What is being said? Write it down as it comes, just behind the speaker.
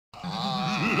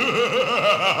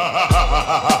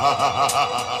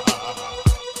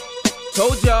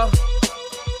Told y'all.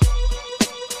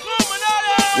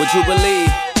 Would you believe?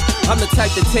 I'm the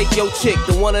type to take your chick,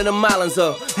 the one in the islands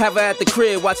up. Have her at the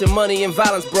crib watching Money and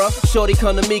Violence, bruh. Shorty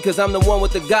come to me cause I'm the one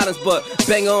with the guidance, but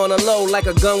bang her on the low like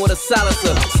a gun with a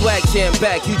silencer. Swag champ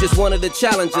back, you just one of the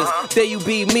challengers. There you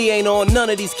be, me ain't on none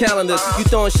of these calendars. You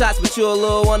throwing shots but you a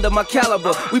little under my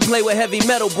caliber. We play with heavy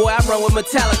metal, boy, I run with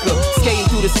Metallica. Skating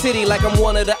through the city like I'm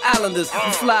one of the islanders.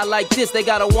 You fly like this, they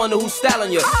gotta wonder who's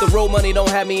styling you. The road money don't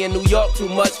have me in New York too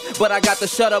much, but I got the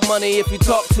shut up money if you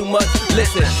talk too much.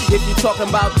 Listen, if you talking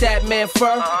about that man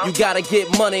fur, you gotta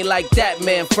get money like that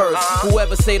man first.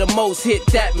 Whoever say the most hit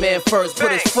that man first.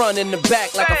 Put his front in the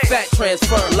back like a fat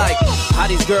transfer. Like how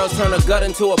these girls turn a gut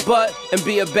into a butt and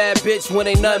be a bad bitch when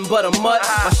ain't nothing but a mutt.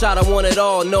 My shot, I want it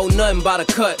all, know nothing about a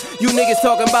cut. You niggas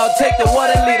talking about take the one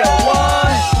and lead a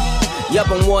one. Yup,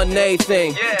 I'm wanting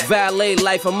everything. Valet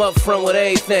life, I'm up front with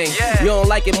everything. You don't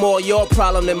like it more, your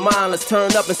problem than mine. Let's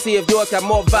turn up and see if yours got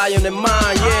more volume than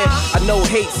mine, yeah. I know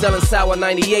hate selling sour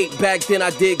 98. Back then I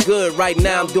did good, right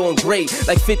now I'm doing great.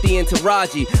 Like 50 and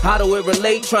Taraji. How do it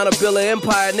relate? Trying to build an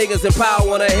empire, niggas in power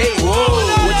wanna hate.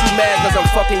 Whoa, what you mad cause I'm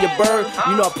fucking your bird?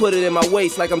 You know I put it in my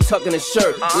waist like I'm tucking a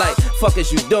shirt. Like, fuck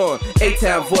is you doing?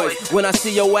 A-Town voice. When I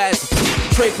see your ass,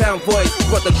 Trey Pound voice.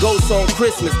 Brought the ghost on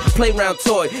Christmas, playground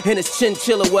toy. And it's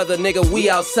chinchilla weather, nigga, we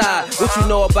outside. What you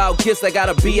know about gifts that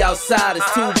gotta be outside?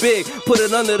 It's too big, put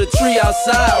it under the tree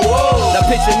outside. Whoa, now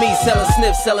picture me selling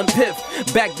sniff, selling piff.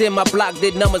 Back then my block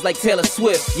did numbers like Taylor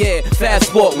Swift. Yeah, fast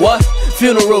sport, what?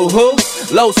 Funeral, who?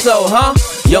 Low soul, huh?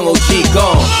 Young OG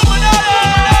gone.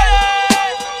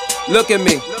 Look at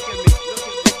me.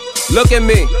 Look at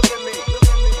me.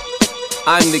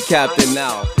 I'm the captain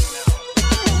now.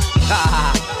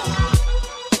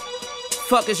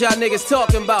 Fuck is y'all niggas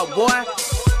talking about, boy?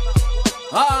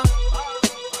 Huh?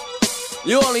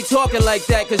 You only talking like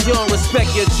that cause you don't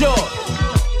respect your jaw.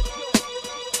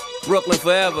 Brooklyn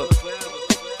forever.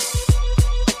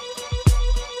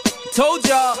 Told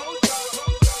y'all.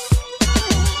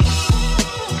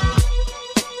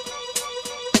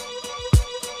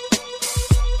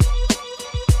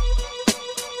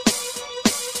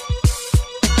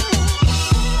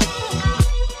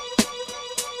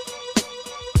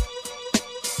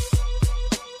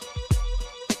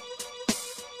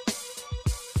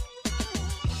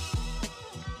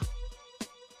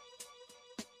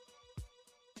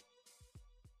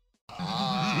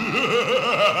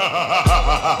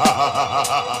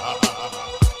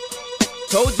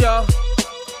 Told y'all.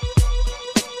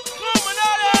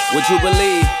 Would you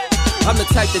believe? I'm the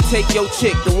type to take your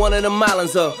chick, the one in the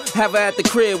islands up. Have her at the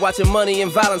crib watching Money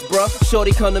and Violence, bruh.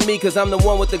 Shorty come to me cause I'm the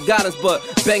one with the guidance, but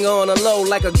bang her on the low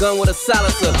like a gun with a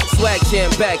silencer. Swag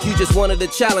champ back, you just one of the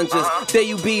challengers. There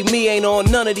you be, me ain't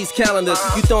on none of these calendars.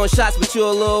 You throwing shots but you a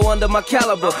little under my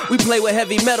caliber. We play with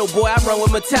heavy metal, boy, I run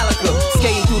with Metallica.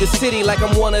 Skating through the city like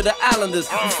I'm one of the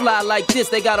islanders. You fly like this,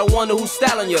 they gotta wonder who's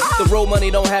styling you. The road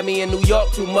money don't have me in New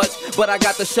York too much, but I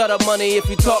got the shut up money if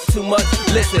you talk too much.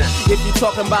 Listen, if you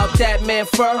talking about that man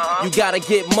fur, you gotta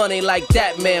get money like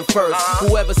that man first.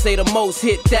 Whoever say the most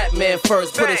hit that man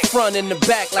first. Put his front in the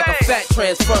back like a fat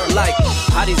transfer. Like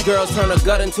how these girls turn a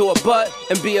gut into a butt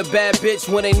and be a bad bitch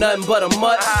when ain't nothing but a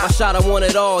mutt. My shot, I want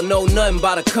it all, know nothing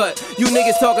about a cut. You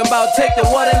niggas talking about take the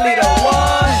one and lead a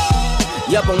one.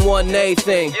 Yup, I'm wanting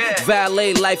everything.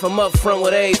 Valet life, I'm up front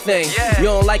with everything. You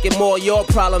don't like it more, your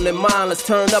problem than mine. Let's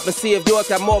turn up and see if yours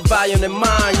got more volume than mine,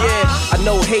 yeah. I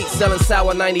know hate selling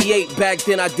sour 98. Back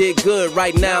then I did good,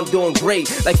 right now I'm doing great.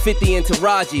 Like 50 and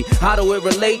Taraji. How do it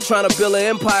relate? Trying to build an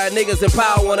empire, niggas in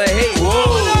power wanna hate.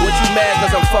 Whoa, what you mad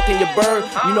cause I'm fucking your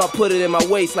bird? You know I put it in my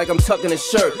waist like I'm tucking a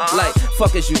shirt. Like,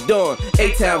 fuck is you doing?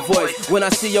 A-Town voice. When I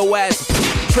see your ass,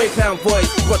 Trey Pound voice.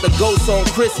 Brought the ghost on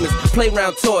Christmas,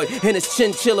 playground toy. And it's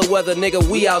chinchilla weather, nigga,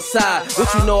 we outside.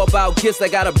 What you know about gifts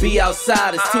that gotta be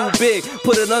outside? It's too big,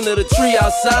 put it under the tree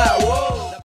outside. Whoa.